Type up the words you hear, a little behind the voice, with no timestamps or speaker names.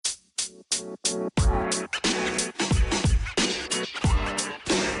All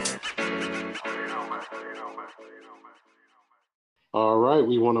right,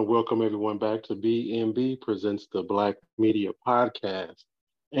 we want to welcome everyone back to BMB Presents the Black Media Podcast.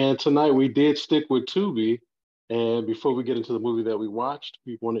 And tonight we did stick with Tubi. And before we get into the movie that we watched,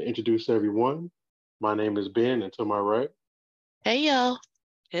 we want to introduce everyone. My name is Ben, and to my right, Hey y'all,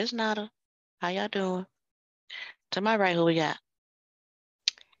 it's Nada. How y'all doing? To my right, who we got?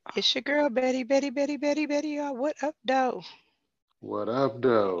 It's your girl, Betty. What up, though? what up,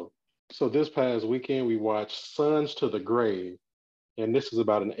 though? So this past weekend we watched Sons to the Grave, and this is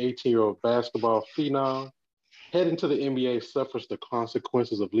about an 18-year-old basketball phenom heading to the NBA suffers the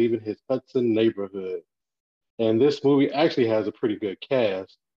consequences of leaving his Hudson neighborhood. And this movie actually has a pretty good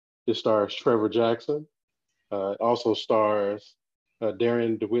cast. It stars Trevor Jackson. It also stars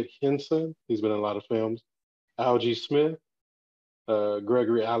Darren DeWitt Henson. He's been in a lot of films. Algie Smith,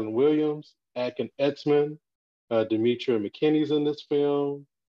 Gregory Allen Williams, Akin Etzman, Demetria McKinney's in this film,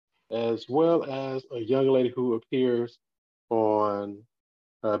 as well as a young lady who appears on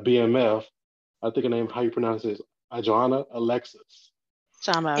BMF. I think her name, how you pronounce it, is Joanna Alexis.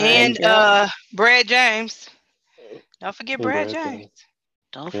 Sound about right. And And Brad James. Don't forget and Brad Brad James. James.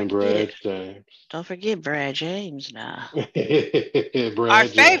 Don't And forget. Brad James. Don't forget Brad James now. Our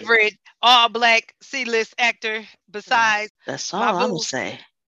Brad James. favorite all-black C-list actor besides That's my all I'm gonna boo, say.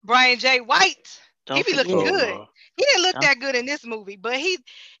 Brian J. White. He Don't be looking Oh forget. good. no. He didn't look Don't, that good in this movie, but he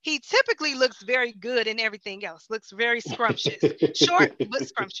typically looks very good in everything else. Looks very scrumptious. Short, but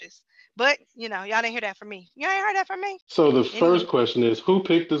scrumptious. But, y'all didn't hear that from me. You ain't heard that from me? So the Anyway. first question is, who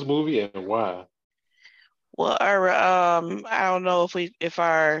picked this movie and why? well, I don't know if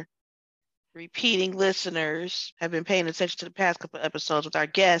our repeating listeners have been paying attention to the past couple episodes with our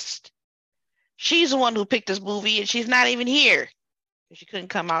guest. She's the one who picked this movie, and she's not even here. She couldn't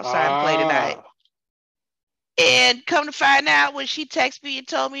come outside and play tonight. Ah, And come to find out, when she texted me and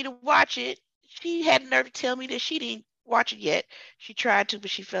told me to watch it, she had the nerve to tell me that she didn't watch it yet. She tried to, but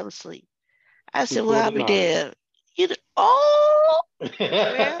she fell asleep. I she said, "Well, pulled I'll a be Nada. damned." Oh,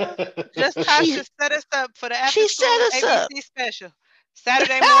 Well, just she Tasha set us up for the she after set school us up. ABC special.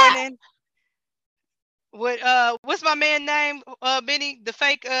 Saturday morning with what's my man name? Benny, the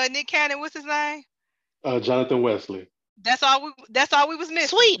fake Nick Cannon, what's his name? Jonathan Wesley. That's all we was missing. Was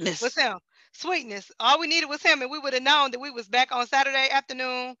Sweetness. him. Sweetness. All we needed was him, and we would have known that we was back on Saturday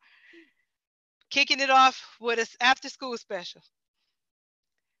afternoon, kicking it off with us after school special.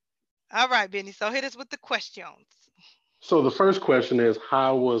 All right, Benny. So hit us with the questions. So the first question is,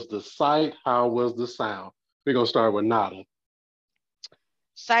 how was the sight? How was the sound? We're gonna start with Nada.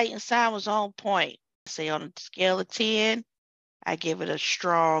 Sight and sound was on point. Say on a scale of 10, I give it a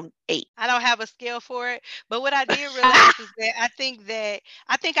strong 8. I don't have a scale for it, but what I did realize is that I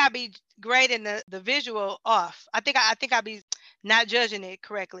think I'd be grading the visual off. I think I'd be not judging it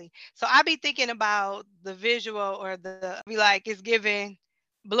correctly. So I'd be thinking about the visual or the be like it's giving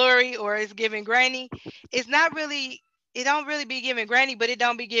blurry or it's giving grainy. It's not really it don't really be giving grainy, but it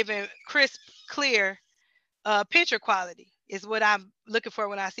don't be giving crisp, clear picture quality is what I'm looking for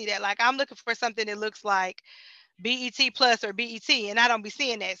when I see that. Like I'm looking for something that looks like BET plus or BET, and I don't be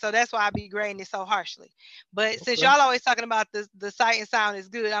seeing that, so that's why I be grading it so harshly. But since Okay. y'all always talking about the sight and sound is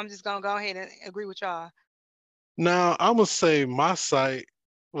good, I'm just gonna go ahead and agree with y'all. Now, I'm gonna say my sight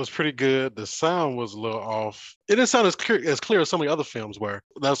was pretty good. The sound was a little off. It didn't sound as clear as some of the other films were.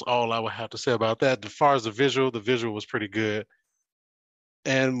 That's all I would have to say about that. As far as the visual was pretty good.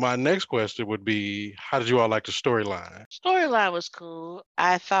 And my next question would be, how did you all like the storyline? Storyline was cool.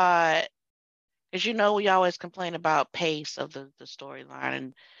 I thought, because we always complain about pace of the storyline,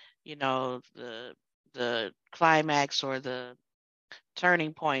 and the climax or the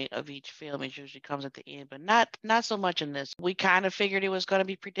turning point of each film, it usually comes at the end, but not so much in this. We kind of figured it was going to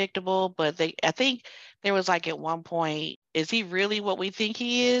be predictable, but I think there was like at one point, is he really what we think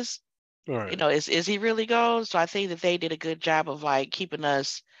he is? All right. Is he really gold? So I think that they did a good job of like keeping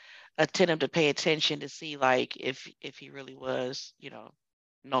us attentive to pay attention to see like if he really was,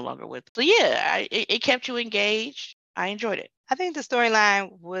 no longer with. So yeah, it kept you engaged. I enjoyed it. I think the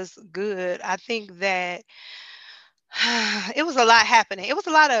storyline was good. I think that it was a lot happening. It was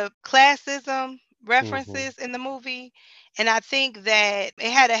a lot of classism Hmm. references in the movie, and I think that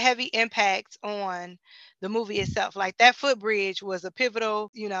it had a heavy impact on the movie itself. Like that footbridge was a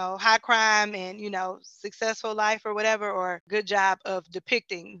pivotal, high crime and successful life or whatever, or good job of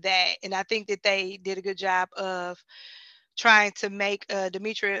depicting that. And I think that they did a good job of trying to make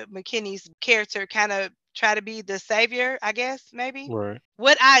Demetria McKinney's character kind of try to be the savior, I guess, maybe. Right.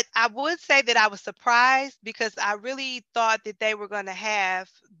 What I would say that I was surprised because I really thought that they were going to have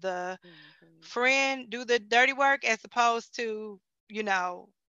the friend do the dirty work as opposed to, it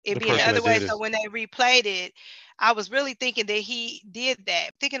The being the person other that way. did it. So when they replayed it, I was really thinking that he did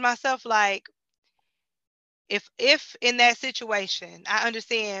that. Thinking to myself, like, if in that situation, I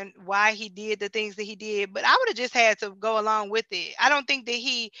understand why he did the things that he did, but I would have just had to go along with it. I don't think that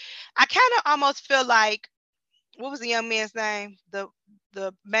I kind of almost feel like, what was the young man's name?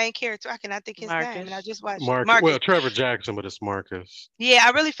 The main character. I cannot think his name, and I Marcus. just watched it. Mark. Marcus. Well, Trevor Jackson, but it's Marcus. Yeah,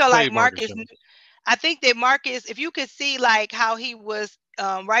 I really felt like Played Marcus. Marcus. I think that Marcus, if you could see like how he was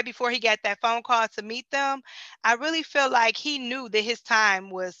right before he got that phone call to meet them, I really feel like he knew that his time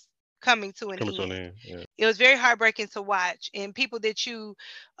was coming to an Coming to an end. end. Yeah. It was very heartbreaking to watch, and people that you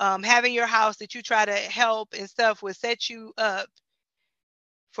have in your house that you try to help and stuff would set you up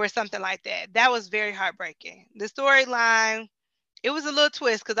for something like that. That was very heartbreaking. The storyline, it was a little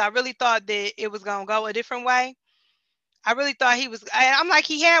twist because I really thought that it was gonna go a different way. I really thought he was. I'm like,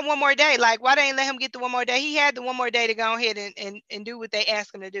 he had one more day. Like, why they ain't let him get the one more day? He had the one more day to go ahead and do what they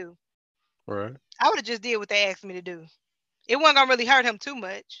asked him to do. Right. I would have just did what they asked me to do. It wasn't gonna really hurt him too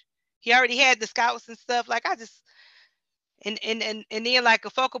much. He already had the scouts and stuff. Like, I just and then like a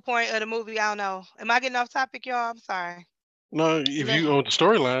focal point of the movie. I don't know. Am I getting off topic, y'all? I'm sorry. No, if Look, you own the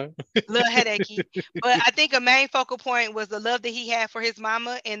storyline. little headachy. But I think a main focal point was the love that he had for his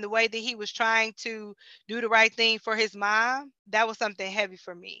mama and the way that he was trying to do the right thing for his mom. That was something heavy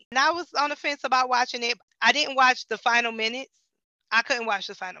for me. And I was on the fence about watching it. I didn't watch the final minutes. I couldn't watch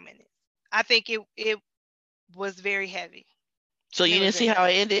the final minutes. I think it was very heavy. So It you was didn't see very how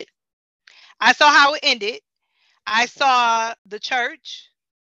heavy. it ended? I saw how it ended. I Okay. saw the church.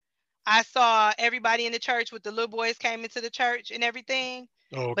 I saw everybody in the church with the little boys came into the church and everything.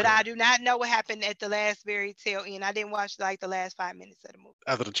 Oh, But okay. I do not know what happened at the last very tail end. I didn't watch like the last 5 minutes of the movie.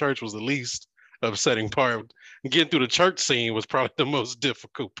 After the church was the least upsetting part. Getting through the church scene was probably the most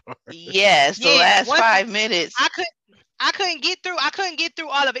difficult part. Yes, the Yeah, last once 5 minutes. I couldn't get through. I couldn't get through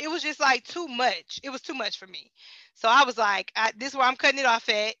all of it. It was just like too much. It was too much for me. So I was like, this is where I'm cutting it off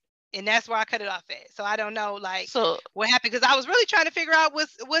at, and that's where I cut it off at. So I don't know like So what happened because I was really trying to figure out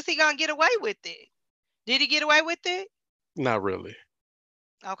was he gonna get away with it? Did he get away with it? Not really.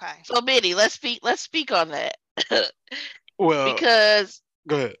 Okay. so Benny, let's speak on that. Well, Because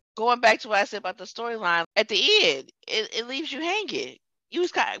go ahead. going back to what I said about the storyline, at the end, it leaves you hanging. You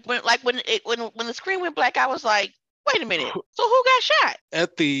was kind of when the screen went black, I was like, wait a minute. So who got shot?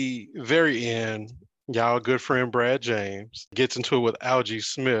 At the very end, y'all good friend Brad James gets into it with Algie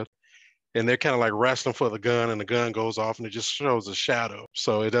Smith, and they're kind of like wrestling for the gun, and the gun goes off, and it just shows a shadow.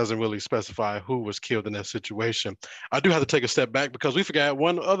 So it doesn't really specify who was killed in that situation. I do have to take a step back because we forgot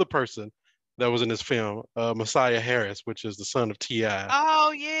one other person that was in this film, Messiah Harris, which is the son of T.I.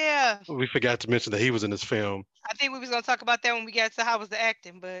 Oh yeah. We forgot to mention that he was in this film. I think we was gonna talk about that when we got to how was the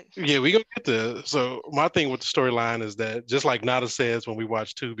acting, but Yeah, we gonna get there. So my thing with the storyline is that just like Nada says when we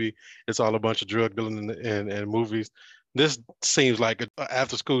watch Tubi, it's all a bunch of drug dealing and movies. This seems like a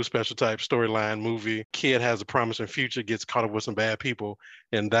after school special type storyline movie. Kid has a promising future, gets caught up with some bad people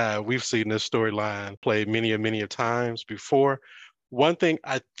and die. We've seen this storyline played many a times before. One thing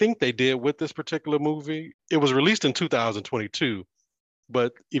I think they did with this particular movie, it was released in 2022,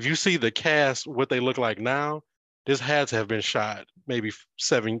 but if you see the cast, what they look like now, this had to have been shot maybe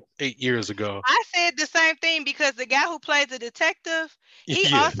 7, 8 years ago. I said the same thing because the guy who plays the detective, he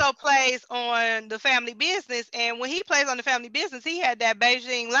Yeah. also plays on the Family Business, and when he plays on the Family Business, he had that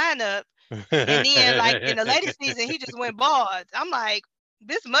Beijing lineup, and then like in the latest season, he just went bald. I'm like,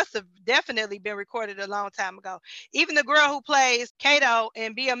 this must have definitely been recorded a long time ago. Even the girl who plays Kato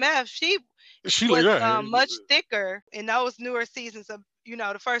in BMF, she She was like, much thicker in those newer seasons of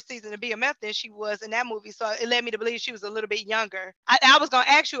the first season of BMF than she was in that movie. So it led me to believe she was a little bit younger. I was gonna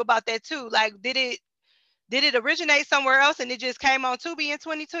ask you about that too. Like, did it originate somewhere else and it just came on Tubi in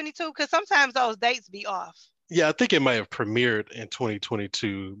 2022? Because sometimes those dates be off. yeah, I think it might have premiered in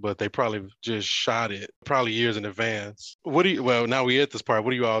 2022, but they probably just shot it probably years in advance. Well, now we're at this part.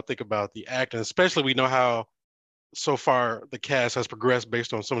 What do you all think about the acting? Especially we know how so far the cast has progressed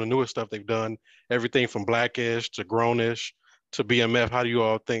based on some of the newest stuff they've done, everything from Blackish to Grownish to BMF. How do you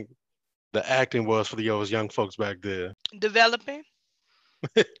all think the acting was for those young folks back there? Developing. I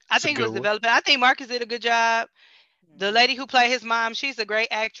It's a think it good was one. developing. I think Marcus did a good job. The Mhm. lady who played his mom, she's a great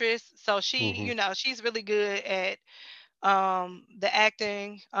actress. So she, Hmm. she's really good at the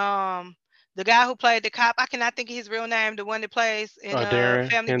acting. The guy who played the cop, I cannot think of his real name, the one that plays in Darren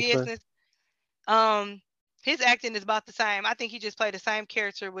Family Henson. Business. Um, his acting is about the same. I think he just played the same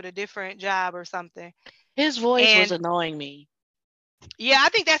character with a different job or something. His voice was And annoying me. Yeah, I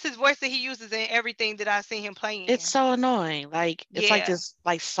think that's his voice that he uses in everything that I've seen him play It's in. so annoying. Like it's like Yeah. this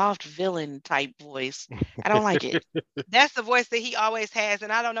like soft villain type voice. I don't like it. That's the voice that he always has,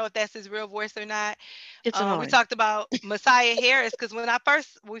 and I don't know if that's his real voice or not. It's We annoying. talked about Messiah Harris because when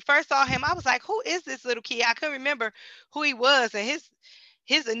we first saw him, I was like, "Who is this little kid?" I couldn't remember who he was, and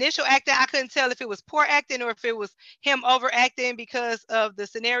his initial acting, I couldn't tell if it was poor acting or if it was him overacting because of the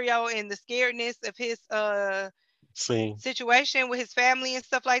scenario and the scaredness of his Scene. situation with his family and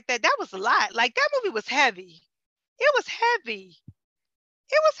stuff like that. That was a lot. Like that movie was heavy. It was heavy.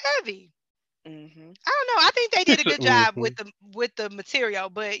 It was heavy. Hmm. I don't know. I think they did a good job Hmm. with the material,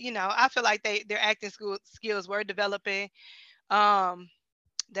 but I feel like their acting skills were developing. Um,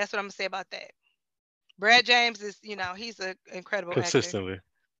 that's what I'm gonna say about that. Brad James is, he's an incredible actor. Consistently.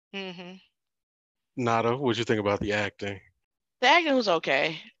 Hmm. Nada, what you think about the acting? The acting was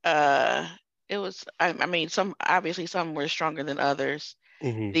okay. It was. I mean, some obviously some were stronger than others.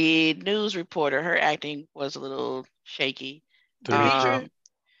 Hmm. The news reporter, her acting was a little shaky. Demetria. Demetria, Um,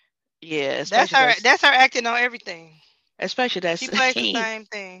 yeah, especially that's that's her acting on everything. especially that's She plays the same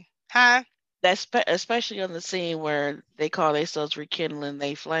thing, huh? especially on the scene where they call themselves rekindling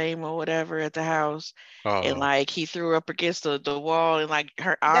they flame or whatever at the house, and Oh, like he threw her up against the wall, and like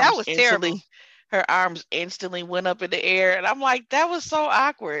That was terrible. her arms instantly went up in the air, and I'm like, that was so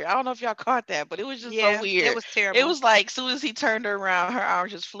awkward. I don't know if y'all caught that, but it was just so Yeah, it weird. was It terrible. was like as soon as he turned her around, her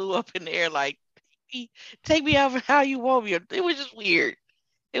arms just flew up in the air like, take me out how you want me. It was just weird.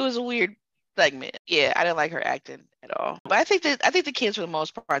 It was a weird segment. Yeah, I didn't like her acting at all. But I think the kids for the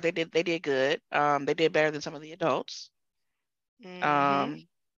most part they did good. They did better than some of the adults. Hmm. Um,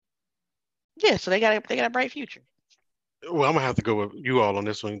 yeah, so they got a bright future. well, I'm gonna have to go with you all on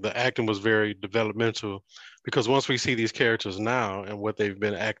this one. The acting was very developmental because once we see these characters now and what they've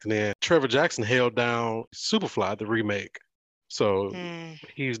been acting in, Trevor Jackson held down Superfly, the remake. So Mm.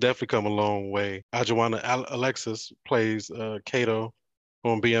 he's definitely come a long way. Alexis plays Kato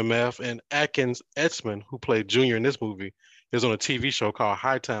on BMF, and Atkins Etzman, who played Junior in this movie, is on a TV show called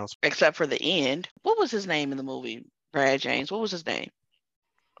High Towns. Except for the end. What was his name in the movie? Brad James. What was his name?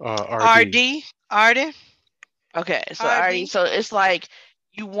 RD. RD, Arden, Okay, so already, RD. so it's like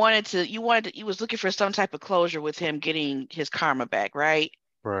you was looking for some type of closure with him getting his karma back, right?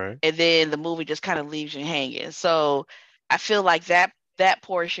 Right. And then the movie just kind of leaves you hanging. So I feel like that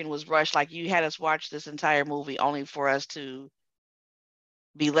portion was rushed. Like you had us watch this entire movie only for us to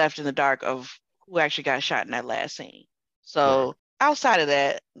be left in the dark of who actually got shot in that last scene. Right. So outside of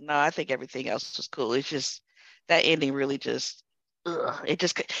that, no, I think everything else was cool. It's just that ending really just, it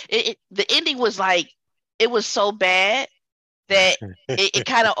just the ending was like it was so bad that it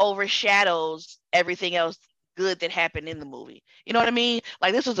kind of overshadows everything else good that happened in the movie. You know what I mean?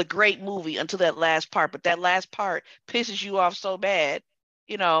 Like this was a great movie until that last part, but that last part pisses you off so bad,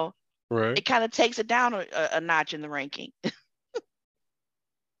 you know, Right. it kind of takes it down a notch in the ranking.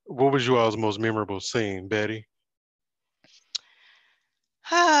 What was you all's most memorable scene, Betty?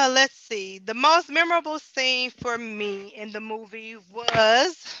 Let's see. The most memorable scene for me in the movie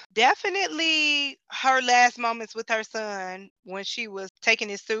was definitely her last moments with her son when she was taking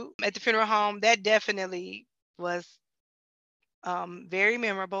his suit at the funeral home. That definitely was very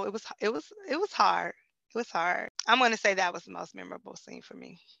memorable. It was hard. It was hard. I'm gonna say that was the most memorable scene for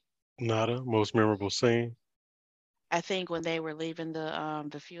me. Nada, most memorable scene. I think when they were leaving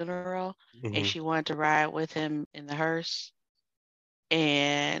the funeral and Hmm. she wanted to ride with him in the hearse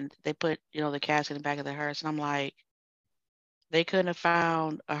and they put, the casket in the back of the hearse and I'm like, they couldn't have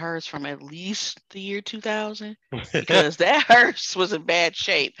found a hearse from at least the year 2000 It because that hearse was in bad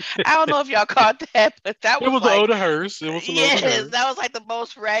shape. I don't know if y'all caught that, but that was was an like, older hearse. It was an older yes, hearse. that was like the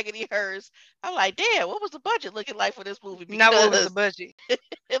most raggedy hearse. I'm like, damn, what was the budget looking like for this movie? Now, what was the Because budget?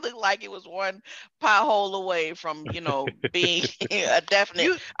 it looked like it was one pothole away from, being a definite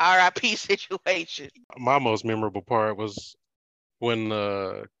You RIP situation. My most memorable part was when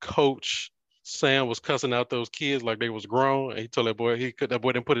Coach Sam was cussing out those kids like they was grown, and he told that boy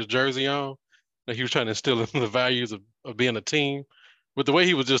didn't put his jersey on. Like he was trying to instill in them the values of being a team. But the way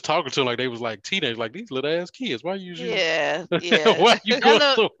he was just talking to them like they was like teenagers, like these little ass kids. Why you Yeah, yeah, why you that going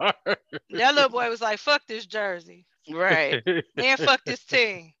little so hard? that little boy was like, "Fuck this jersey right. and fuck this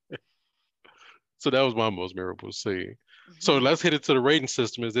team." So that was my most memorable scene. So Mhm. let's hit it to the rating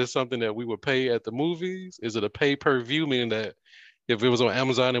system. Is this something that we would pay at the movies? Is it a pay per view, meaning that if it was on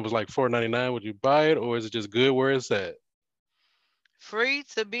Amazon, it was like $4.99, would you buy it, or is it just good where it's at? Free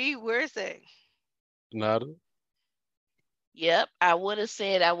to be where it's at. Nada. Yep, I would have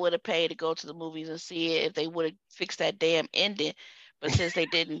said I would have paid to go to the movies and see it if they would have fixed that damn ending. But since they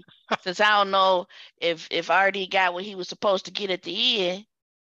didn't, since I don't know if RD got what he was supposed to get at the end,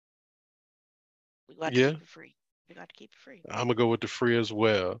 we got to Yeah, keep it free. We got to keep it free. I'm gonna go with the free as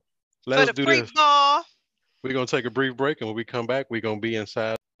well. Let For us the do free this. ball. We're gonna take a brief break, and when we come back, we're gonna be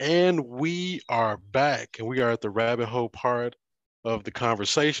inside. And we are back, and we are at the rabbit hole part of the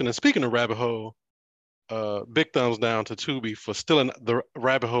conversation. And speaking of rabbit hole, big thumbs down to Tubi for stealing the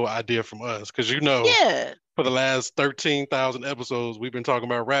rabbit hole idea from us, because Yeah. for the last 13,000 episodes, we've been talking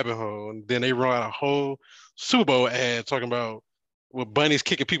about rabbit hole, and then they run out a whole Super Bowl ad talking about with bunnies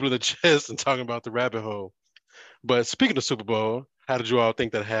kicking people in the chest and talking about the rabbit hole. But speaking of Super Bowl, how did you all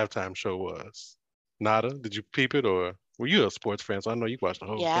think that halftime show was? Nada, did you peep it, or were you a sports fan? So I know you watched the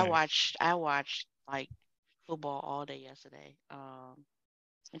whole Yeah, thing. I watched like football all day yesterday.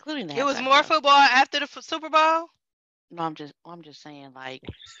 Including the It was halftime more show. football after the Super Bowl. No, I'm just saying like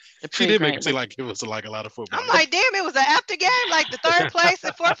the She did make pre-game. it seem like it was like a lot of I'm football. The, like, damn, it was an after game, like the third place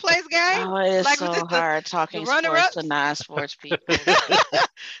and fourth place game. oh, it's Like, was so it hard the talking runner sports to ups? non-sports people.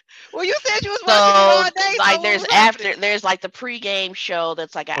 Well, you said you was watching it So all day, so like what was happening? there's like the pre-game show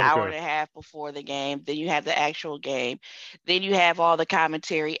that's like an hour Okay. and a half before the game. Then you have the actual game. Then you have all the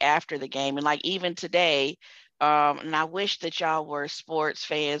commentary after the game. And like even today, and I wish that y'all were sports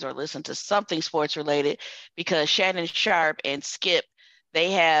fans or listen to something sports related because Shannon Sharp and Skip,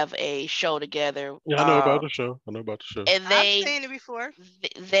 they have a show together. Yeah, I know about the show. I know about the show. And I've seen it before.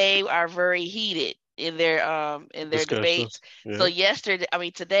 they are very heated in their Discussions. debates. So Yeah. yesterday, I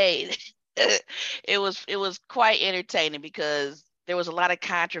mean today, it was quite entertaining because there was a lot of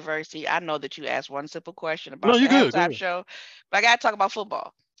controversy. I know that you asked one simple question No, about the you good. halftime Good. show, but I got to talk about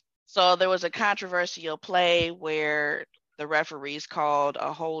football. So there was a controversial play where the referees called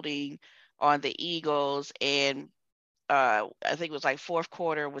a holding on the Eagles, and I think it was like fourth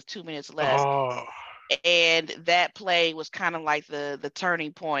quarter with 2 minutes left, Oh, and that play was kind of like the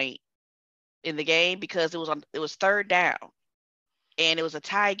turning point in the game because it was third down and it was a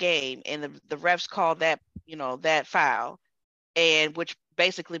tie game, and the refs called that, that foul, and which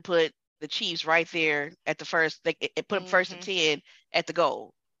basically put the Chiefs right there at the first. It put them first and Mhm. 10 at the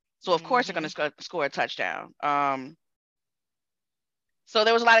goal. So of course they're going Mhm. to score a touchdown. So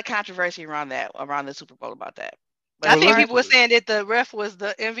there was a lot of controversy around the Super Bowl about that. But I as well, let think far me. as people were saying that the ref was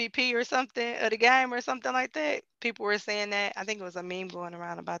the MVP or something of the game or something like that. People were saying that. I think it was a meme going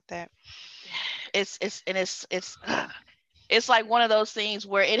around about that. it's it's like one of those things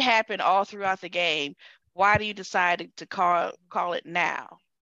where it happened all throughout the game. Why do you decide to call it now?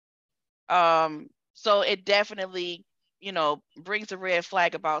 So it definitely, brings a red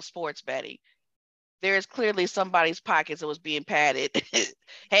flag about sports betting. There is clearly somebody's pockets that was being padded.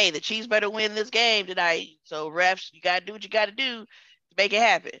 Hey, the Chiefs better win this game tonight. So refs, you gotta do what you gotta do to make it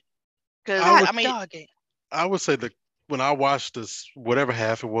happen. I Because God would. I mean, dog it. I would say that when I watched this, whatever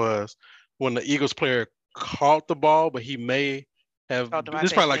half it was, when the Eagles player caught the ball, but he may have. oh, This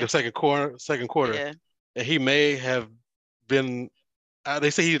is Devontae probably like the Smith, second quarter. Second quarter, yeah, and he may have been.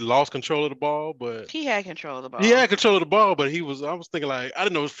 They say he lost control of the ball, but he had control of the he ball. had control of the ball. But he was. I was thinking like I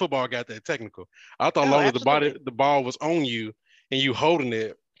didn't know football got that technical. I thought as Oh, long as absolutely. the ball was on you and you holding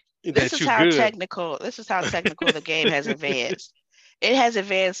it, that you good. This is how technical the game has advanced. It has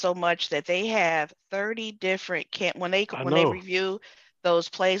advanced so much that they have 30 different I when they know. review those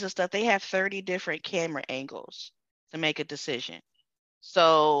plays and stuff, they have 30 different camera angles to make a decision.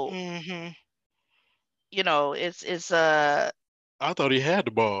 So, Mhm. it's I thought he had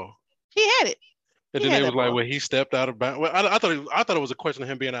the ball. he had it. And He then had they was that like, ball. well, he stepped out of bounds. Well, I thought it was a question of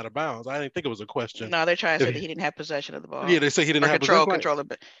him being out of bounds. I didn't think it was a question. No, they're trying to If say that he didn't have possession of the yeah, ball they say he didn't or have possession.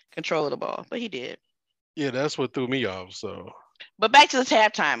 Like, control of the ball, but he did. yeah, that's what threw me off. So But back to this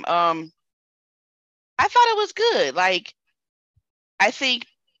halftime. I thought it was good. Like, I think,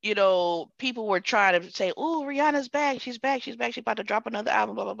 people were trying to say, "Oh, Rihanna's back. She's back. She's back. She's about to drop another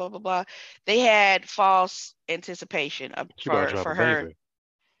album." Blah blah blah blah blah. They had false anticipation she about to drop a for her. baby.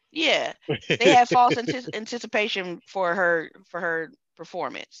 Yeah, they had false anticipation for her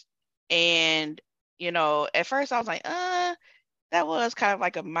performance, and at first I was like, that was kind of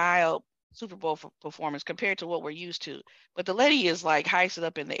like a mild Super Bowl performance compared to what we're used to. But the lady is like hoisted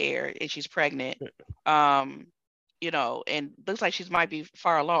up in the air and she's pregnant. Um, and looks like she might be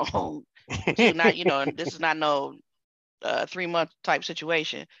far along too. Not, and this is not no 3 month type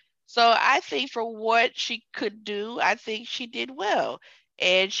situation. So I think for what she could do, I think she did well.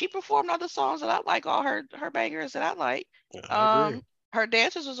 And she performed all the songs that I like, all her bangers that I like. I agree. Her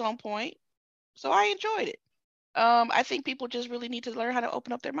dances was on point, so I enjoyed it. I think people just really need to learn how to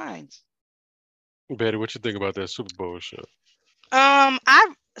open up their minds. Betty, what you think about that Super Bowl shit? I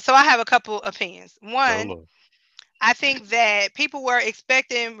have a couple opinions. Oh One, Lord. I think that people were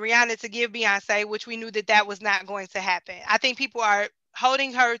expecting Rihanna to give Beyonce, which we knew that that was not going to happen. I think people are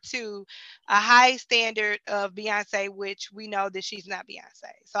holding her to a high standard of Beyonce, which we know that she's not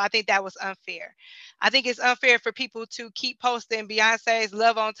Beyonce. So I think that was unfair. I think it's unfair for people to keep posting Beyonce's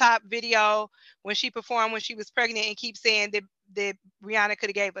Love on Top video when she performed when she was pregnant and keep saying that Rihanna could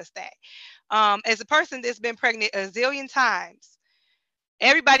have gave us that. As a person that's been pregnant a zillion times,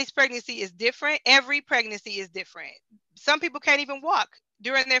 everybody's pregnancy is different. Every pregnancy is different. Some people can't even walk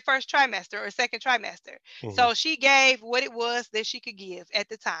during their first trimester or second trimester. Mhm. So she gave what it was that she could give at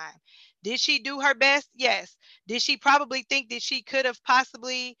the time. Did she do her best? Yes. Did she probably think that she could have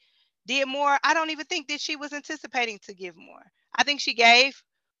possibly did more? I don't even think that she was anticipating to give more. I think she gave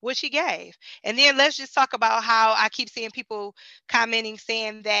what she gave. And then let's just talk about how I keep seeing people commenting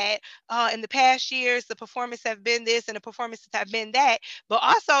saying that in the past years the performances have been this and the performances have been that, but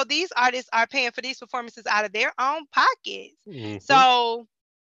also these artists are paying for these performances out of their own pockets. Mhm. So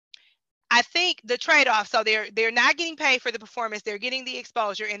I think the trade-off, so they're not getting paid for the performance, they're getting the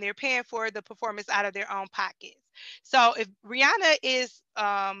exposure and they're paying for the performance out of their own pockets. So if Rihanna is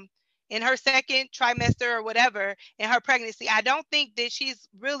in her second trimester or whatever in her pregnancy, I don't think that she's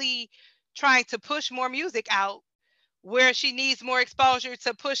really trying to push more music out where she needs more exposure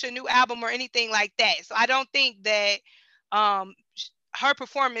to push a new album or anything like that. So I don't think that her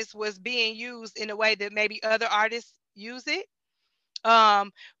performance was being used in a way that maybe other artists use it.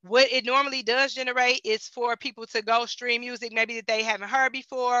 um what it normally does generate is for people to go stream music maybe that they haven't heard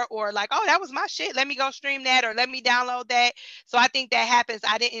before, or like, oh, that was my shit, let me go stream that or let me download that. So I think that happens.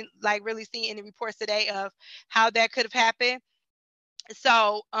 I didn't like really see any reports today of how that could have happened.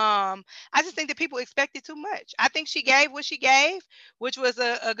 So I just think that people expected too much. I think she gave what she gave, which was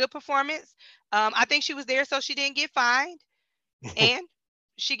a good performance. I think she was there so she didn't get fined, and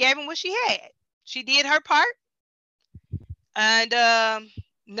she gave him what she had. She did her part, and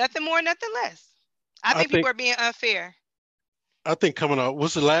nothing more, nothing less. I I think people think are being unfair. I think coming up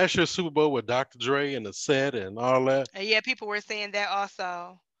was the last year's Super Bowl with Dr. Dre and the set and all that. And yeah, people were saying that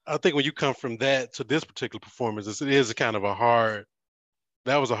also. I think when you come from that to this particular performance, it is a kind of a hard.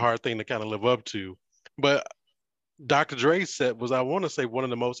 That was a hard thing to kind of live up to. But Dr. Dre's set was, I want to say, one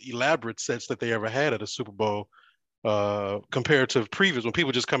of the most elaborate sets that they ever had at a Super Bowl, compared to previous when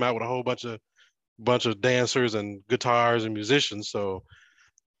people just come out with a whole bunch of dancers and guitars and musicians. So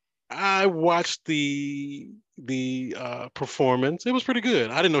I watched the performance. It was pretty good.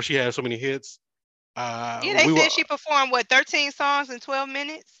 I didn't know she had so many hits. Yeah, they We were said she performed what 13 songs in 12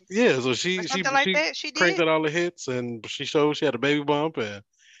 minutes Yeah, so or she she something like she that. She cranked did. out all the hits and she showed she had a baby bump, and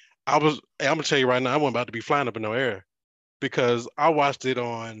hey, I'm gonna tell you right now, I wasn't about to be flying up in no air because I watched it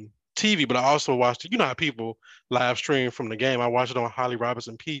on TV, but I also watched it. You know how people live stream from the game. I watched it on Holly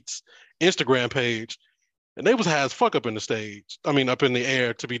Robinson Pete's Instagram page, and they was high as fuck up in the stage. I mean, up in the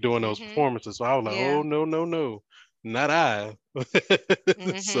air to be doing those Mhm. performances. So I was like, oh Yeah. no, no, no, not I.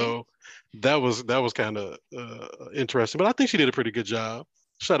 Mhm. So that was kind of interesting, but I think she did a pretty good job.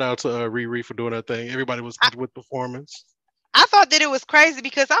 Shout out to Riri for doing her thing. Everybody was happy with performance. I thought that it was crazy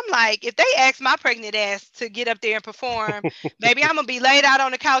because I'm like, if they ask my pregnant ass to get up there and perform, baby, I'm gonna be laid out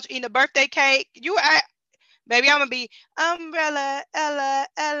on the couch eating a birthday cake. Baby, I'm gonna be umbrella, Ella,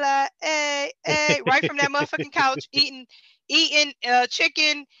 Ella, right from that motherfucking couch, eating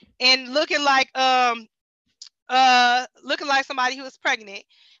chicken and looking like somebody who was pregnant.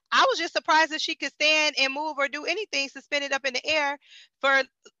 I was just surprised that she could stand and move or do anything suspended up in the air for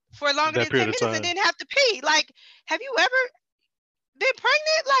longer That than period 10 of minutes and time. didn't have to pee. Like, have you ever been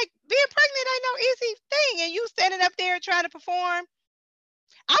pregnant? Like, being pregnant ain't no easy thing. And you standing up there trying to perform.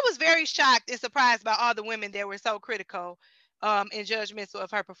 I was very shocked and surprised by all the women that were so critical and judgmental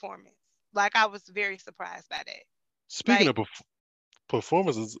of her performance. Like, I was very surprised by that. Speaking Like, of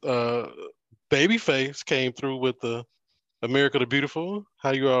performances, Babyface came through with the America the Beautiful.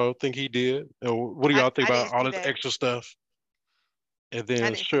 How you all think he did? And what do y'all think I about didn't all see this that. extra stuff? And I then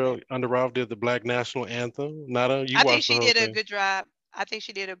didn't see that. Cheryl Underoff did the Black National Anthem. Nada, you I think watched the she whole did a thing. good job. I think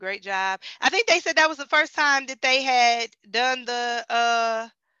she did a great job. I think they said that was the first time that they had done the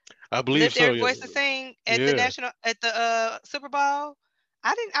I believe Let so. Their Yeah, Voices Sing at the yeah. national at the Super Bowl.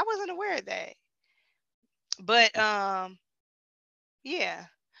 I wasn't aware of that. But yeah.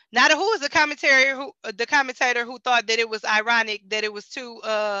 Now, who was the commentator who thought that it was ironic that it was two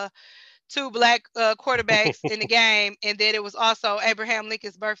black quarterbacks in the game and that it was also Abraham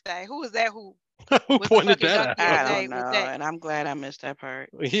Lincoln's birthday? Who was that? Who Who was the pointed fucking that donkey of the I out? day? don't know, Was that and I'm glad I missed that part.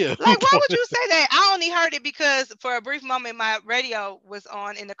 Yeah, who like, why would pointed? you say that? I only heard it because for a brief moment my radio was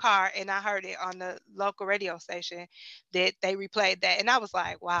on in the car and I heard it on the local radio station that they replayed that and I was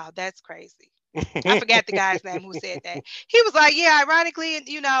like, wow, that's crazy. I forgot the guy's name who said that. He was like, yeah, ironically, and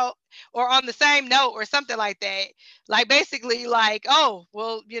or on the same note or something like that. Like basically, like, oh,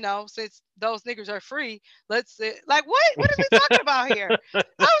 well, since those niggers are free, like what? What is we talking about here?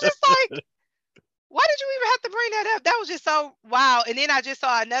 I was just like, why did you even have to bring that up? That was just so wow. And then I just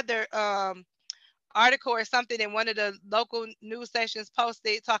saw another article or something in one of the local news stations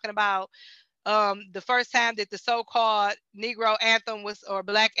posted talking about the first time that the so-called Negro anthem was or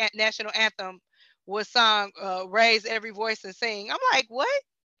Black national anthem was sung, raise every voice and sing. I'm like, what?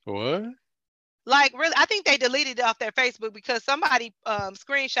 What? Like, really? I think they deleted it off their Facebook because somebody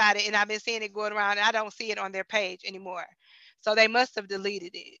screenshot it, and I've been seeing it going around, and I don't see it on their page anymore. So they must have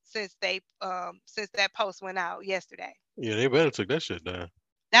deleted it since that post went out yesterday. Yeah, they better took that shit down.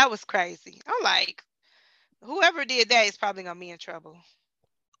 That was crazy. I'm like, whoever did that is probably gonna be in trouble.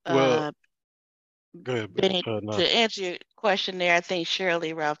 Well, Uh, go ahead. Benny, No. to answer your question there, I think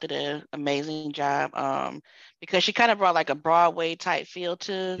Shirley Ralph did an amazing job. Because she kind of brought like a Broadway type feel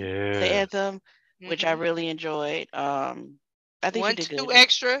to the Yes. anthem, which I Hmm. really enjoyed. I think she One did two good.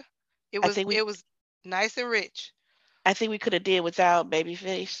 extra. It I was think we it was nice and rich. I think we could have did without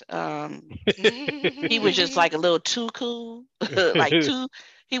Babyface. He was just like a little too cool, like too.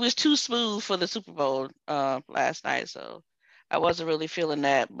 He was too smooth for the Super Bowl last night, so I wasn't really feeling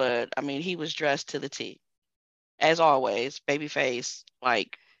that. But I mean, he was dressed to the T, as always. Babyface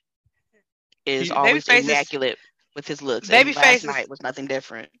like is he always Babyface is immaculate with his looks, and last Babyface is night was nothing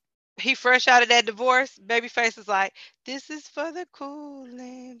different. he fresh out of that divorce. Babyface is like, this is for the cool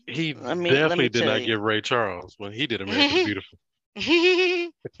and he Let me definitely did tell not you, get Ray Charles when he did America the Beautiful.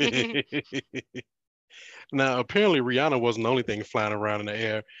 Now, apparently, Rihanna wasn't the only thing flying around in the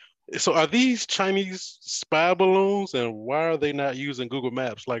air. So, are these Chinese spy balloons, and why are they not using Google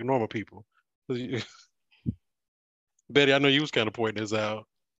Maps like normal people? Betty, I know you was kind of pointing this out.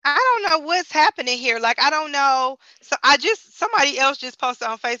 I don't know what's happening here. Like, I don't know. So somebody else just posted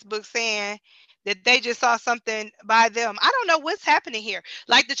on Facebook saying that they just saw something by them. I don't know what's happening here.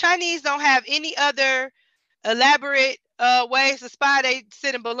 Like, the Chinese don't have any other elaborate ways to spy. They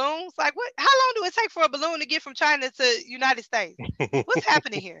sit in balloons. Like, what? How long do it take for a balloon to get from China to United States? What's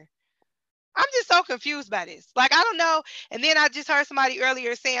happening here? I'm just so confused by this. Like, I don't know. And then I just heard somebody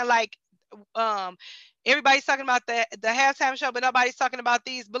earlier saying like, um, everybody's talking about the halftime show, but nobody's talking about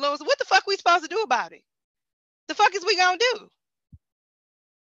these balloons. What the fuck we supposed to do about it? The fuck is we gonna do?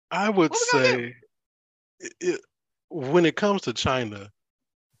 I would What we gonna do? say, it, when it comes to China,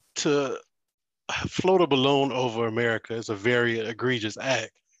 to float a balloon over America is a very egregious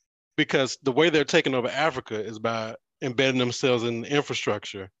act because the way they're taking over Africa is by embedding themselves in the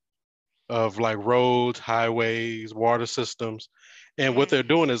infrastructure of like roads, highways, water systems. And what they're Mm.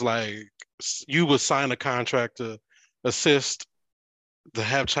 doing is like you would sign a contract to assist, to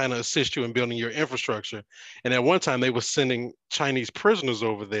have China assist you in building your infrastructure. And at one time, they were sending Chinese prisoners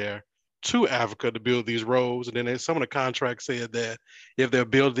over there to Africa to build these roads. And then some of the contracts said that if they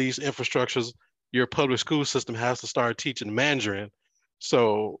build these infrastructures, your public school system has to start teaching Mandarin.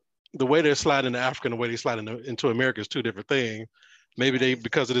 So the way they're sliding into Africa and the way they slide into America is two different things. Maybe they, Crazy.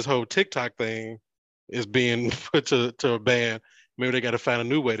 because of this whole TikTok thing is being put to a ban, maybe they got to find a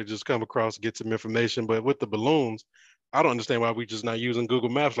new way to just come across and get some information. But with the balloons, I don't understand why we just not using Google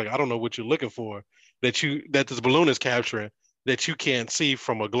Maps. Like I don't know what you're looking for that this balloon is capturing that you can't see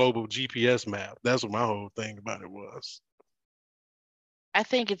from a global GPS map. That's what my whole thing about it was. I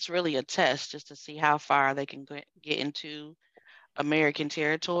think it's really a test just to see how far they can get into American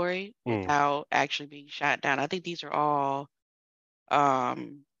territory Mm, without actually being shot down. I think these are all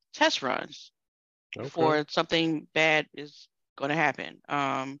test runs okay. before something bad is going to happen.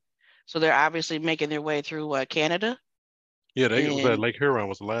 So they're obviously making their way through Canada, Yeah, they was that and Lake Huron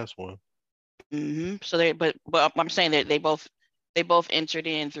was the last one. so but I'm saying that they both entered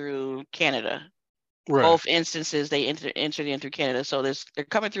in through Canada. Right. Both instances they entered in through Canada, so they're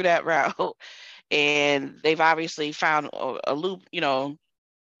coming through that route, and they've obviously found a loop,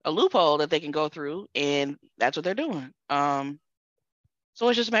 a loophole that they can go through, and that's what they're doing. So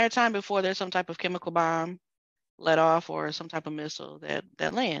it's just a matter of time before there's some type of chemical bomb let off or some type of missile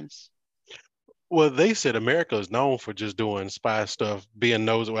that lands. Well, they said America is known for just doing spy stuff, being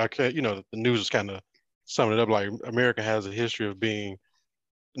nosy. Well, the news is kind of summing it up like America has a history of being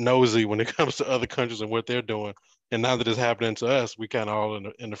nosy when it comes to other countries and what they're doing. And now that it's happening to us, we kind of all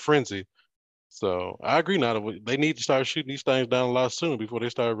in a frenzy. So I agree. Now that they need to start shooting these things down a lot sooner before they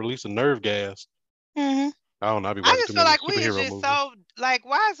start releasing nerve gas. Hmm. I don't know. I be I watching just too feel many like we is superhero just movies. so like,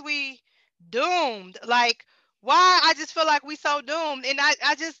 why is we doomed? Like, why? I just feel like we so doomed, and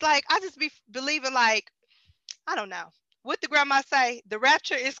I just be believing like, I don't know. what the grandma say? The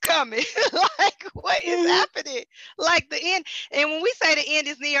rapture is coming. Like, what is happening? Like the end. And when we say the end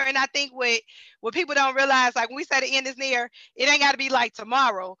is near, and I think what people don't realize, like when we say the end is near, it ain't got to be like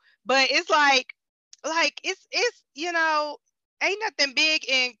tomorrow, but it's like it's ain't nothing big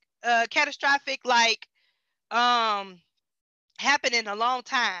and catastrophic like um happened in a long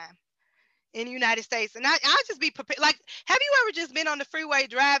time in the United States. And I just be prepared. Like, have you ever just been on the freeway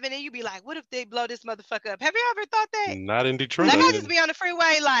driving and you be like, what if they blow this motherfucker up? Have you ever thought that? Not in Detroit. Like, I just be on the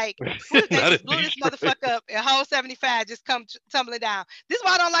freeway like, what if they just blew this Detroit. motherfucker up and whole 75 just come tumbling down? This is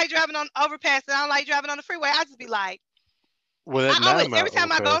why I don't like driving on overpass and I don't like driving on the freeway. I just be like, Well, that I always, nine every mile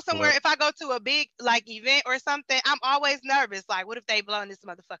time I go overpass, somewhere, if I go to a big like event or something, I'm always nervous. Like, what if they blowing this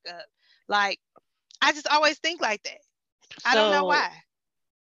motherfucker up? Like, I just always think like that. I don't know So, why.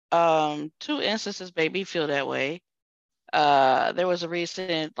 two instances made me feel that way. There was a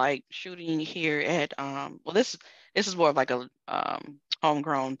recent like shooting here at well, this is more of like a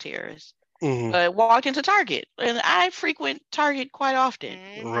homegrown terrorist. Mhm. But walked into Target, and I frequent Target quite often.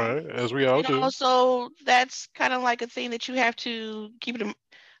 Right, as we all do. So that's kind of like a thing that you have to keep it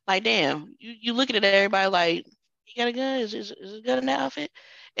like, damn, you looking at everybody like, you got a gun? Is it good in that outfit?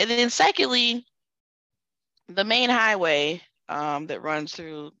 And then secondly, the main highway that runs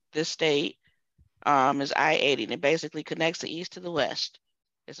through this state is I-80, and it basically connects the east to the west.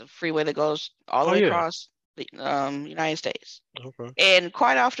 It's a freeway that goes all the Oh way yeah. across the United States. Okay. And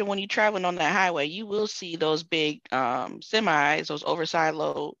quite often when you're traveling on that highway, you will see those big semis, those oversized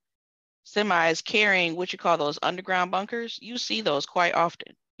load semis carrying what you call those underground bunkers. You see those quite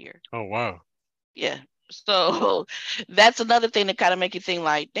often here. Oh wow. Yeah. So that's another thing that kind of make you think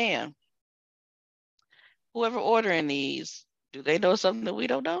like, damn, whoever ordering these, do they know something that we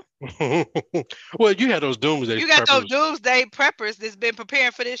don't know? Well, you had those doomsday You got those preppers. doomsday preppers that's been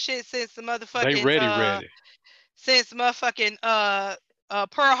preparing for this shit since the They motherfucking ready. since motherfucking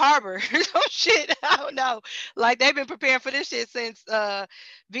Pearl Harbor or some shit. I don't know. Like they've been preparing for this shit since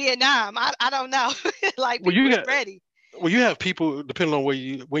Vietnam. I don't know. Like Well, people you is got ready. well, you have people depending on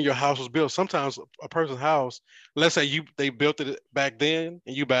when your house was built. Sometimes a person's house, let's say they built it back then,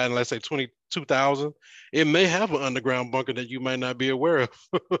 and you buy it in, let's say 22,000, it may have an underground bunker that you might not be aware of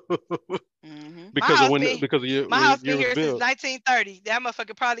Mm-hmm. because of My when house it been was here since built. 1930. That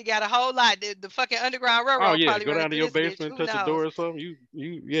motherfucker probably got a whole lot. The fucking Underground Oh Railroad yeah, probably go running down to through your this bitch. basement, Who touch a knows? door or something.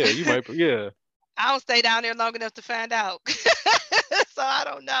 You might yeah. I don't stay down there long enough to find out. So I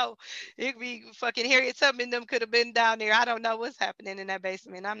don't know. It could be fucking Harriet Tubman them could have been down there. I don't know what's happening in that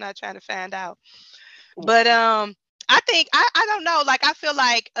basement. I'm not trying to find out. But I think I don't know. Like I feel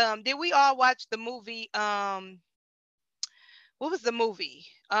like did we all watch the movie what was the movie?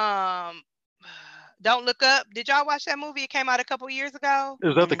 Don't Look Up. Did y'all watch that movie? It came out a couple years ago.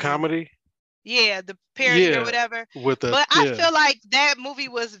 Is that the Mm-hmm. comedy? Yeah, the parody or Yeah, whatever. with the But I feel like that movie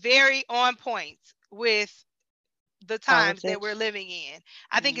was very on point with the times that we're Politics. living in.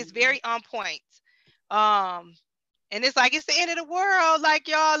 I think it's Mm-hmm. very on point. Um, and it's like it's the end of the world. Like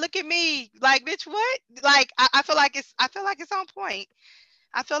y'all, look at me. Like bitch, what? Like I feel like it's on point.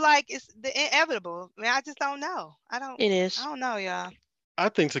 I feel like it's the inevitable. I mean, I just don't know. It I is. don't know, y'all. I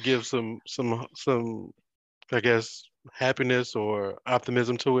think to give some I guess happiness or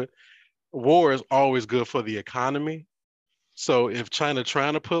optimism to it. War is always good for the economy. So if China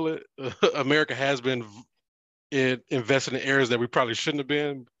trying to pull it, America has been invested in areas that we probably shouldn't have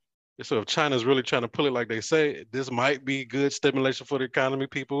been. So if China's really trying to pull it like they say, this might be good stimulation for the economy.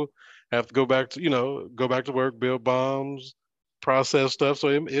 People have to go back to go back to work, build bombs, process stuff. So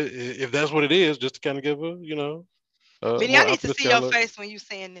if that's what it is, just to kind of give a Benny, I more need to see optimistic your outlook. face when you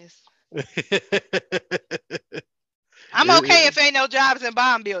saying this. it, I'm okay it, if ain't no jobs in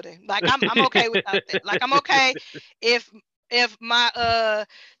bomb building. Like I'm okay without that. Like I'm okay if my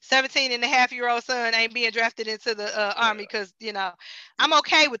 17 and a half-year-old son ain't being drafted into the army because I'm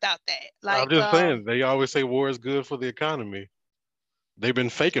okay without that. I'm Like just saying, they always say war is good for the economy. They've been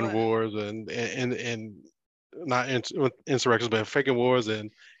faking well, wars and not insurrections, but faking wars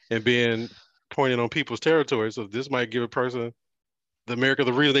and being pointed on people's territory. So this might give a person the America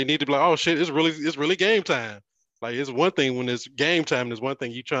the reason they need to be like, oh shit, it's really game time. Like it's one thing when it's game time, and it's one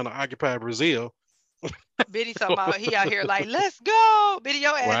thing you trying to occupy Brazil. Biddy talking about he out here like, let's go. Biddy,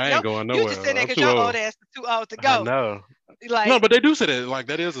 your Well, ass, I ain't going you just nowhere. sitting there I'm because too your old old. ass is too old to I go. know. No, Like, but they do say that. Like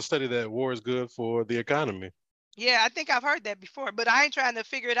that is a study that war is good for the economy. yeah, I think I've heard that before, but I ain't trying to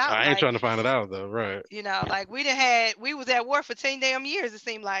figure it out. I ain't Like, trying to find it out though, right? like we was at war for 10 damn years, it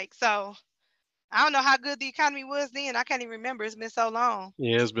seemed like. So I don't know how good the economy was then. I can't even remember. It's been so long.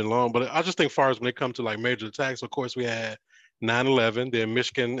 Yeah, it's been long, but I just think far as when it comes to like major attacks, of course we had 9/11, then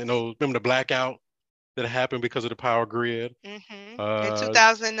Michigan, remember the blackout that happened because of the power grid. In Uh,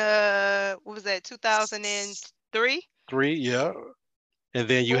 2000, what was that? 2003, three, yeah. And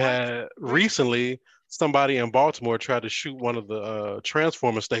then you four, had three. recently somebody in Baltimore tried to shoot one of the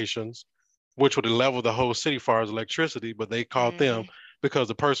transformer stations, which would have leveled the whole city as far as electricity, but they caught them Mm. because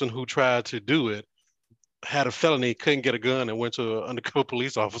the person who tried to do it had a felony, couldn't get a gun, and went to an undercover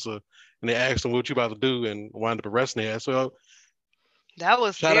police officer, and they asked him, "What you about to do?" and wound up arresting him. So That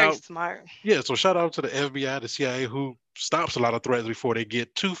was shout very out, smart. yeah. So shout out to the FBI, the CIA, who stops a lot of threats before they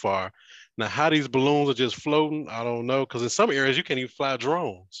get too far. Now, how these balloons are just floating, I don't know, because in some areas you can't even fly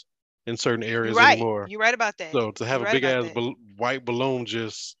drones in certain You're areas right. anymore. You're right about that. So to have You're a right big about ass that. white balloon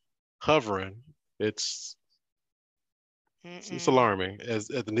just hovering, it's it's Mm-mm. alarming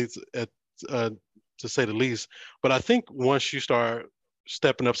at the least, uh, to say the least. But I think once you start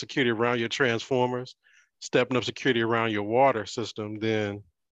stepping up security around your transformers, stepping up security around your water system, then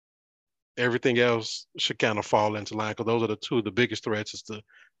everything else should kind of fall into line, because those are the two of the biggest threats: is to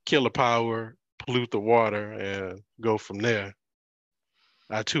kill the power, pollute the water, and go from there.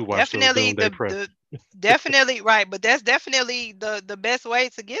 I too watched those Definitely Doomsday the Press. definitely right, but that's definitely the best way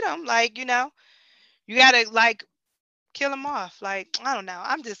to get them. Like, you gotta like kill them off. Like, I don't know.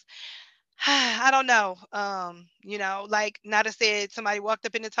 I'm just I don't know. Like Nada said, somebody walked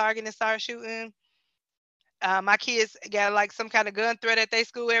up in the Target and started shooting. My kids got like some kind of gun threat at their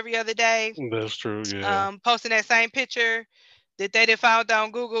school every other day. That's true, yeah. Posting that same picture that they did found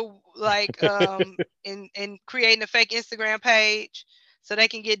on Google, like and creating a fake Instagram page so they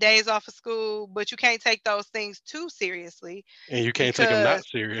can get days off of school. But you can't take those things too seriously And you can't take them because not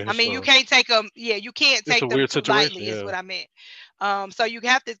I serious, mean you so can't take them. Yeah, you can't it's a take them weird too situation, lightly. Is yeah. what I meant. So you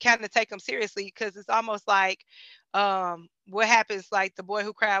have to kind of take them seriously because it's almost like what happens like the boy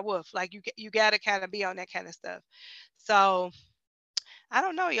who cried wolf. Like you got to kind of be on that kind of stuff. So I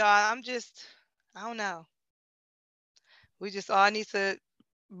don't know, y'all. I don't know. We just all need to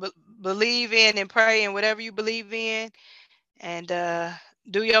believe in and pray and whatever you believe in, and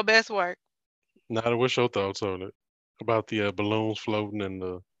do your best work. Nada, what's your thoughts on it? About the balloons floating and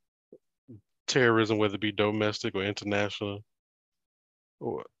the terrorism, whether it be domestic or international?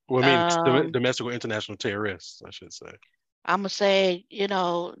 Or, well, I mean, Um, domestic or international terrorists, I should say. I'm gonna say,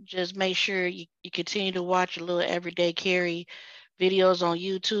 just make sure you continue to watch a little everyday carry videos on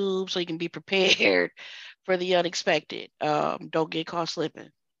YouTube so you can be prepared for the unexpected. Don't get caught slipping.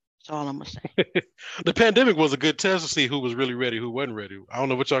 That's all I'm gonna say. The pandemic was a good test to see who was really ready, who wasn't ready. I don't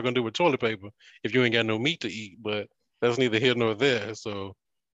know what y'all gonna do with toilet paper if you ain't got no meat to eat, but that's neither here nor there. So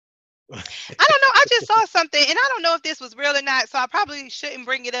I don't know. I just saw something, and I don't know if this was real or not, so I probably shouldn't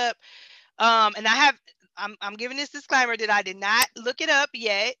bring it up. And I'm giving this disclaimer that I did not look it up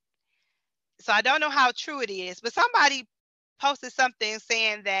yet, so I don't know how true it is. But somebody posted something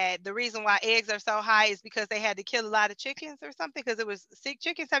saying that the reason why eggs are so high is because they had to kill a lot of chickens or something because it was sick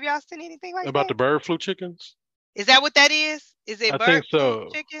chickens. Have y'all seen anything like about that? the bird flu chickens, Is that what that is? Is it I think bird flu so.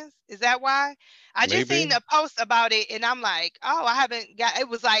 chickens? Is that why? I just seen Maybe. a post about it and I'm like, oh, I haven't got it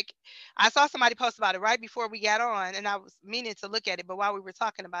was like I saw somebody post about it right before we got on and I was meaning to look at it, but while we were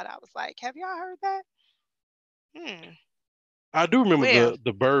talking about it, I was like, have y'all heard that? Hmm. I do remember Well,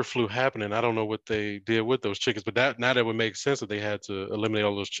 the bird flu happening. I don't know what they did with those chickens, but that would make sense that they had to eliminate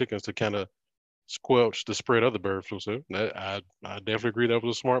all those chickens to kind of squelch the spread of the bird flu. So I definitely agree that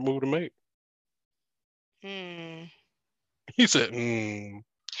was a smart move to make. hmm. He said, mm.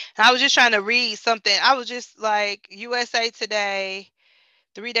 I was just trying to read something. I was just like USA Today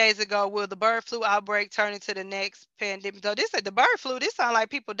 3 days ago, will the bird flu outbreak turn into the next pandemic? So this said the bird flu, this sounds like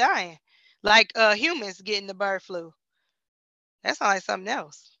people dying. Like humans getting the bird flu. That sounds like something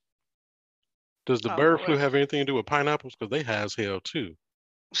else. Does the Oh bird flu Lord. have anything to do with pineapples? Because they high as hell too.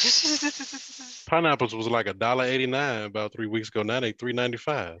 Pineapples was like $1.89 about 3 weeks ago. Now they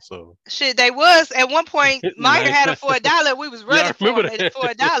 $3.95. So Shit, they was at one point. Meyer had them 99. for $1. We was Yeah, I running for remember them that. for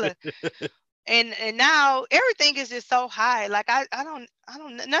 $1. And now everything is just so high. Like I don't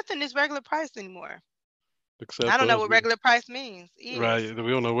nothing is regular price anymore. I Except don't for know us, what regular price means is. right?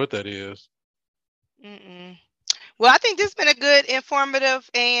 We don't know what that is. Mm-mm. Well, I think this has been a good, informative,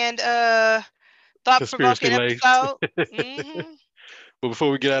 and thought Conspiracy provoking laced. episode. Hmm. But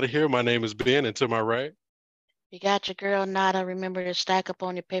before we get out of here, my name is Ben, and to my right, You got your girl Nada. Remember to stack up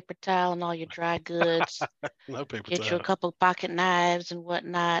on your paper towel and all your dry goods. not paper Get you a towel. couple pocket knives and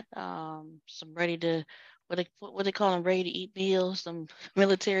whatnot. Some ready to what they call them, ready to eat meals, some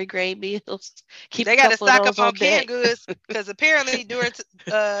military grade meals. Keep They a got to couple of stock up those on on canned deck. goods because apparently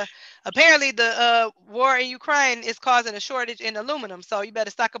the war in Ukraine is causing a shortage in aluminum. So you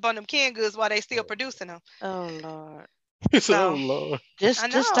better stock up on them canned goods while they still producing them. Oh Lord. He said, "Oh So Lord." Just I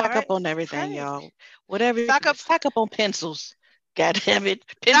know, stock up right? on It's everything, crazy. y'all. Whatever, Stock up, stock up on pencils. God damn it,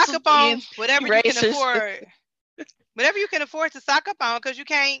 stock pencils, up on pens, whatever you can erasers. afford. Whatever you can afford to stock up on, because you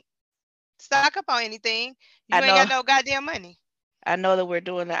can't stock up on anything. I You ain't got know. no goddamn money. I know that we're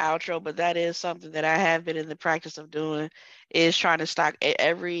doing the outro, but that is something that I have been in the practice of doing, is trying to stock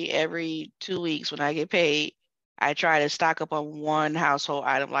every 2 weeks when I get paid. I try to stock up on one household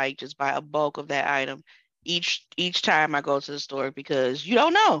item, like just buy a bulk of that item each time I go to the store, because you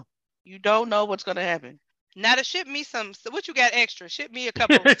don't know what's gonna happen. Now to ship me some. So what you got extra? Ship me a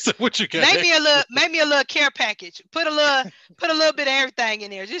couple. He said, "What you got?" Make me a little care package. Put a little bit of everything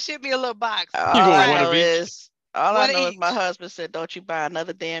in there. Just ship me a little box. You All want I one Right. of know each? is all I One of know is my each. husband said, "Don't you buy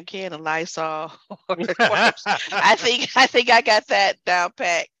another damn can of Lysol or wipes." I think I got that down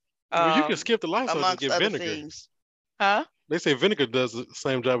pat. Well, you can skip the Lysol, just Amongst get other vinegar. things, huh? They say vinegar does the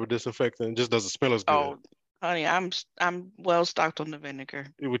same job of disinfecting, just doesn't smell as good. Oh, honey, I'm well stocked on the vinegar.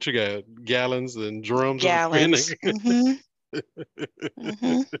 What you got? Gallons and drums of Gallons. vinegar.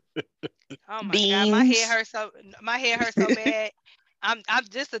 Mm-hmm. Oh my God, Beans. my head hurts so bad. I'm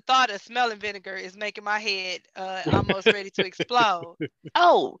just the thought of smelling vinegar is making my head almost ready to explode.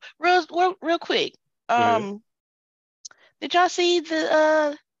 Oh, real quick. Yeah. Um, did y'all see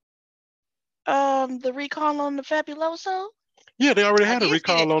the recall on the Fabuloso? Yeah, they already I had a did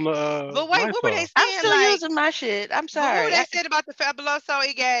see that. recall on the But wait, what were they Lysol. I'm saying? still Like, using my shit. I'm but what were sorry. they saying about the Fabuloso?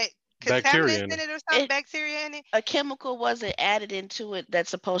 It got Bacteria contaminants in in it. it or something, It bacteria in it. A chemical wasn't added into it that's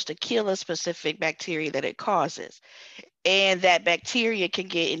supposed to kill a specific bacteria that it causes. And that bacteria can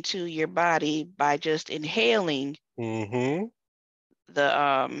get into your body by just inhaling Mm-hmm.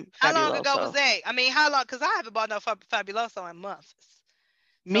 the How long ago was Fabuloso. that? I mean, how long? Because I haven't bought no Fabuloso in months.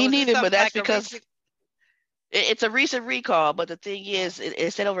 So Me is this neither, but something that's like a because recent? it's a recent recall. But the thing Oh. is,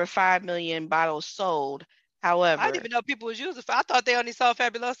 it said over 5 million bottles sold. I didn't However, even know people was using. I thought they only sold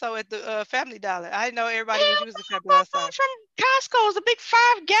Fabuloso at the Family Dollar. I didn't know everybody was hell, using my Fabuloso. phone's from Costco. It's a big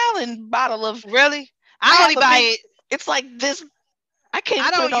 5 gallon bottle of. Really? I I have only a buy big. it. It's like this. I can't I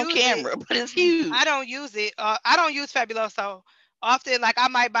even put it don't on use it. camera, but it's I huge. don't use it. I don't use Fabuloso often. Like I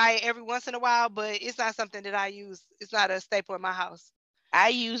might buy it every once in a while, but it's not something that I use. It's not a staple in my house. I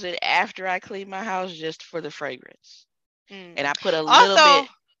use it after I clean my house just for the fragrance. And Mm. I put a little Also, bit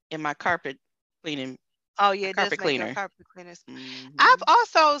in my carpet cleaning, oh yeah, my it does carpet make your cleaner. carpet cleaners. I've Hmm.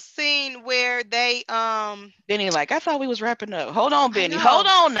 also seen where they Benny, like, I thought we was wrapping up. Hold on, I Benny. Hold know.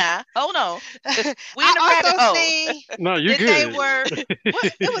 on now. Hold on. We in I the rabbit also hole. seen No, you that they good. were what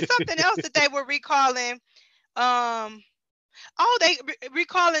it was something else that they were recalling. Um oh they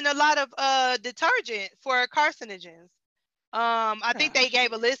recalling a lot of detergent for carcinogens. I think they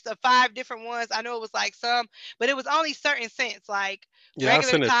gave a list of 5 different ones. I know it was like some, but it was only certain scents like Yeah, I regular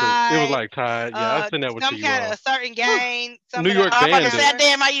sent it to. It was Tide, like Tide. Yeah, I sent that one to some you kind of all. a certain Whew. gain, some New of the York I'm about to banned say, it. other.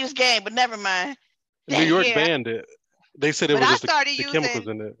 damn, I use game, but never mind. New Dang. York Yeah, banned it. They said it but was just the chemicals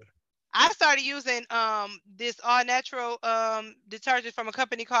in it. I started using this all natural detergent from a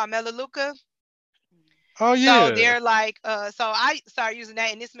company called Melaleuca. Oh So yeah, they're like so I started using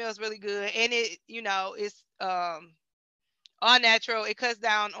that and it smells really good and it it's all natural. It cuts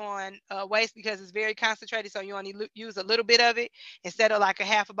down on waste because it's very concentrated, so you only use a little bit of it instead of like a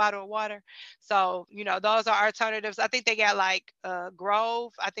half a bottle of water. So those are alternatives. I think they got like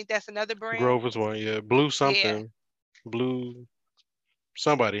Grove. I think that's another brand. Grove is one. Yeah, Blue Yeah, something. Blue.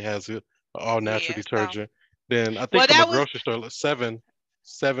 Somebody has it. All natural yeah. So detergent. Then I think well, from a that was grocery store, like seven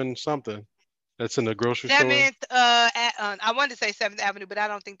something. That's in the grocery store Seventh. I wanted to say Seventh Avenue, but I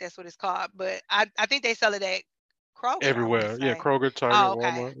don't think that's what it's called. But I think they sell it at Kroger. I want to everywhere. Yeah, say. Kroger, Target, Oh, okay.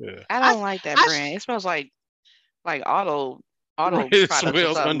 Walmart. Yeah, I I don't like that I brand. It smells like auto it products or smells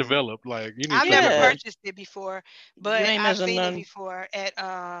something. undeveloped. Like you need to I've take that never Yeah, back. purchased it before, you but ain't I've missing seen it none. before at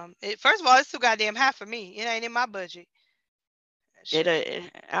first of all, it's too goddamn high for me. It ain't in my budget.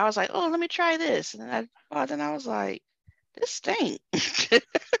 Shit. I was like, oh, let me try this, and I bought, and I was like, this stink.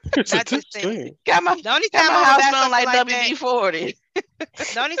 It's a Not this tip thing. thing. got my The only got time my I'm gonna house buy smelling something like like that, WD-40.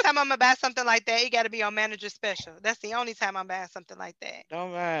 the only time I'm gonna buy something like that, it gotta be on manager special. That's the only time I'm buying something like that.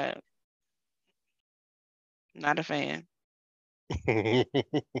 Don't mind. Not a fan.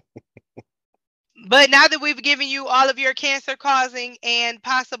 But now that we've given you all of your cancer causing and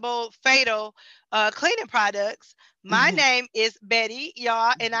possible fatal cleaning products, my name is Betty,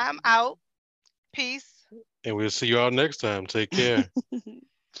 y'all, and I'm out. Peace. And we'll see you all next time. Take care.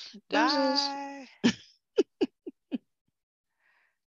 Deuces. Bye.